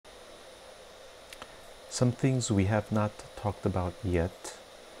Some things we have not talked about yet,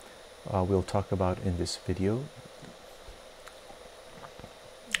 we'll talk about in this video.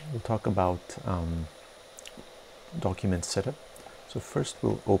 We'll talk about document setup. So first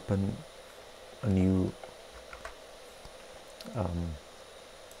we'll open a new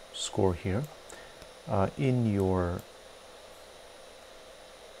score here. In your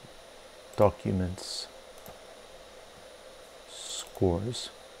documents scores,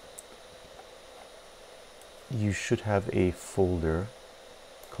 you should have a folder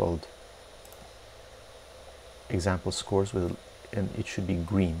called example scores and it should be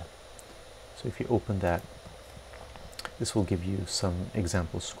green. So if you open that, this will give you some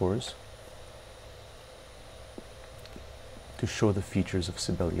example scores to show the features of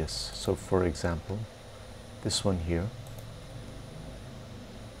Sibelius. So for example, this one here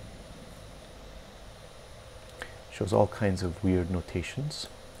shows all kinds of weird notations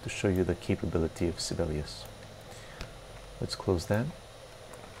to show you the capability of Sibelius. Let's close that.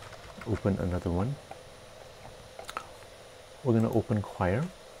 Open another one. We're going to open Choir.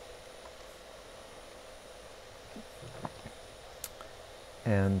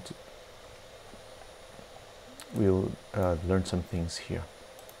 And we'll learn some things here.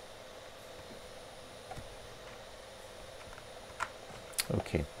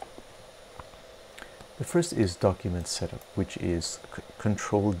 Okay. The first is document setup, which is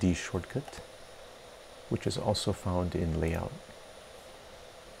Control D shortcut, which is also found in layout,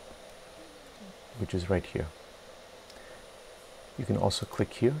 which is right here. You can also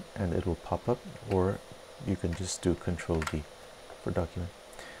click here and it will pop up, or you can just do Control D for document.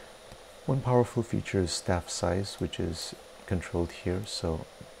 One powerful feature is staff size, which is controlled here, so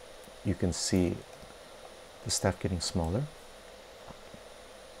you can see the staff getting smaller,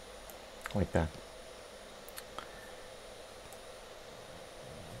 like that.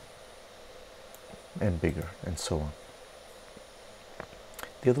 And bigger, and so on.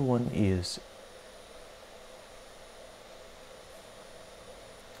 The other one is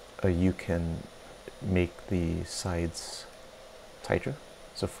you can make the sides tighter.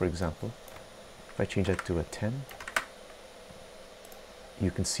 So for example, if I change that to a 10, you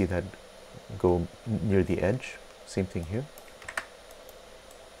can see that go near the edge. Same thing here.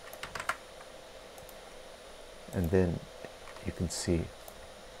 And then you can see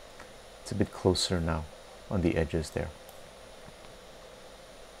it's a bit closer now on the edges there.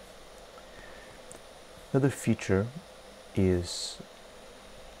 Another feature is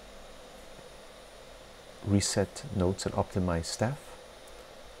reset notes and optimize staff.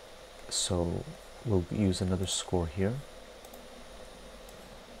 So we'll use another score here.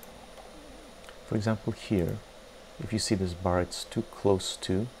 For example, here, if you see this bar, it's too close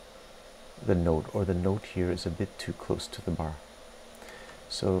to the note, or the note here is a bit too close to the bar.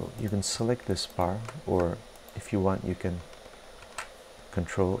 So you can select this bar, or if you want, you can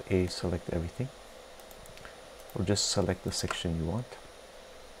Control A, select everything, or just select the section you want.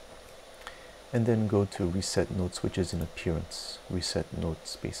 And then go to Reset Notes, which is in Appearance, Reset Note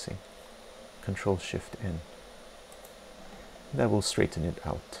Spacing. Control Shift N. That will straighten it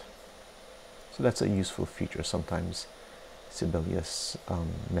out. So that's a useful feature. Sometimes Sibelius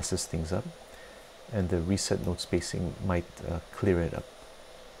messes things up, and the Reset Note Spacing might clear it up.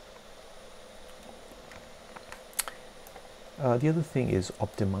 The other thing is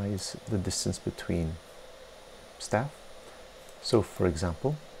optimize the distance between staff. So for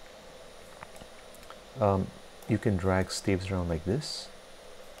example, you can drag staves around like this.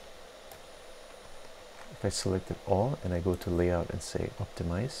 If I select it all and I go to layout and say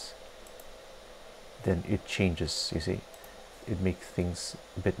optimize, then it changes, you see. It makes things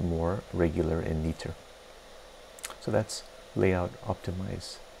a bit more regular and neater. So that's layout,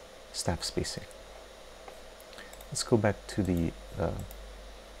 optimize, staff spacing. Let's go back to the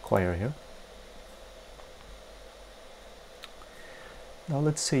Choir here. Now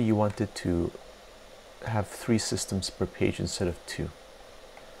let's say you wanted to have 3 systems per page instead of 2.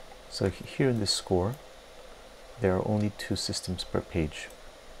 So here in this score, there are only 2 systems per page.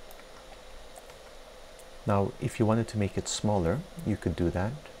 Now if you wanted to make it smaller, you could do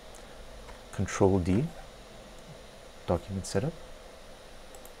that. Control D, document setup.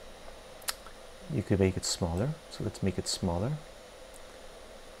 You could make it smaller, so let's make it smaller.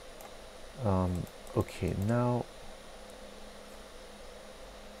 Okay, now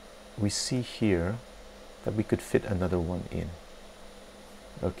we see here that we could fit another one in.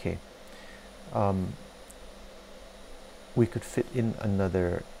 Okay, we could fit in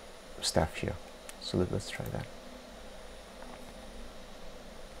another staff here, so let's try that.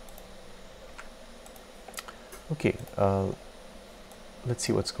 Okay, let's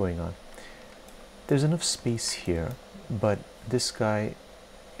see what's going on. There's enough space here, but this guy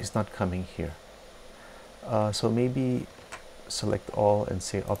is not coming here. So maybe select all and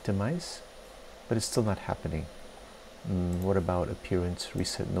say optimize, but it's still not happening. What about appearance,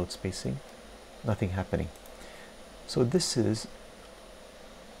 reset node spacing? Nothing happening. So this is,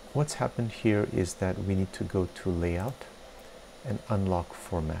 what's happened here is that we need to go to layout and unlock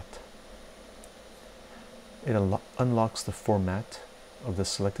format. It unlocks the format of the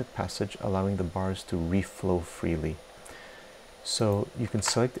selected passage, allowing the bars to reflow freely. So you can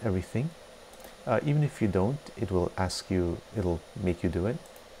select everything. Even if you don't, it will ask you, it'll make you do it.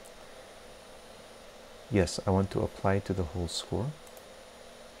 Yes, I want to apply to the whole score.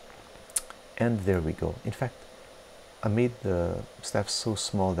 And there we go. In fact, I made the staff so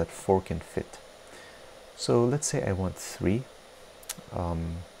small that 4 can fit. So let's say I want 3.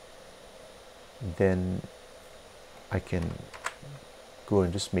 Then I can go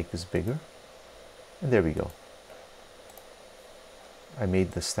and just make this bigger. And there we go. I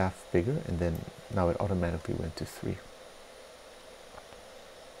made the staff bigger, and then now it automatically went to 3.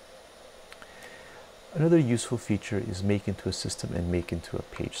 Another useful feature is make into a system and make into a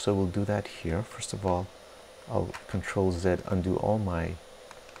page. So we'll do that here. First of all, I'll Control Z, undo all my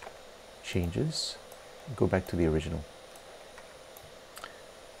changes, go back to the original.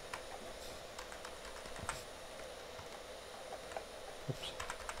 Oops.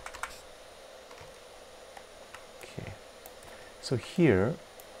 Okay. So here,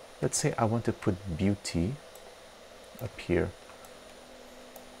 let's say I want to put beauty up here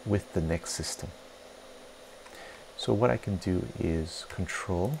with the next system. So what I can do is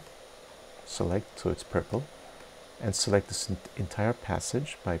Control, select, so it's purple, and select this entire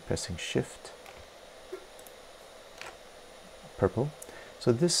passage by pressing Shift, purple.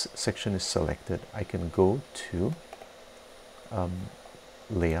 So this section is selected. I can go to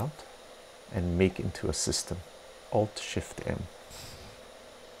Layout and make into a system, Alt-Shift-M.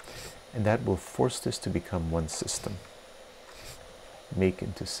 And that will force this to become one system. Make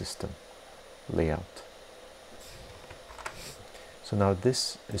into system, layout. So now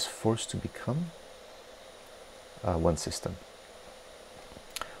this is forced to become one system.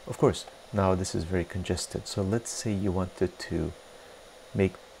 Of course, now this is very congested. So let's say you wanted to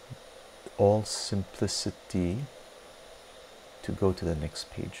make all simplicity to go to the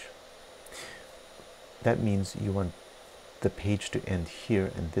next page. That means you want the page to end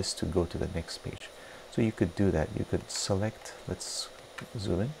here and this to go to the next page. So you could do that. You could select, let's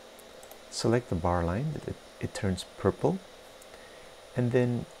zoom in, select the bar line, it turns purple, and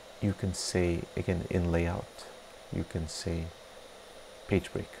then you can say, again in layout, you can say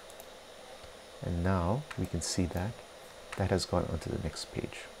page break. And now we can see that that has gone onto the next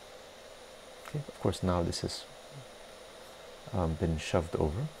page. Okay, of course now this has been shoved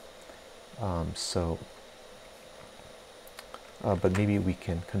over. But maybe we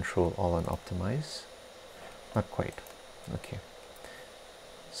can Control all and optimize. Not quite. Okay.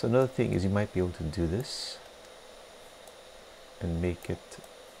 So another thing is you might be able to do this and make it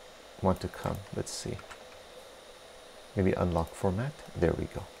want to come. Let's see. Maybe unlock format. There we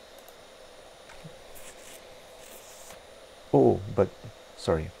go. Oh, but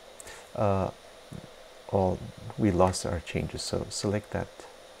sorry. We lost our changes. So select that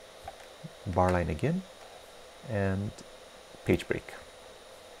bar line again and page break.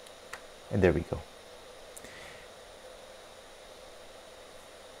 And there we go.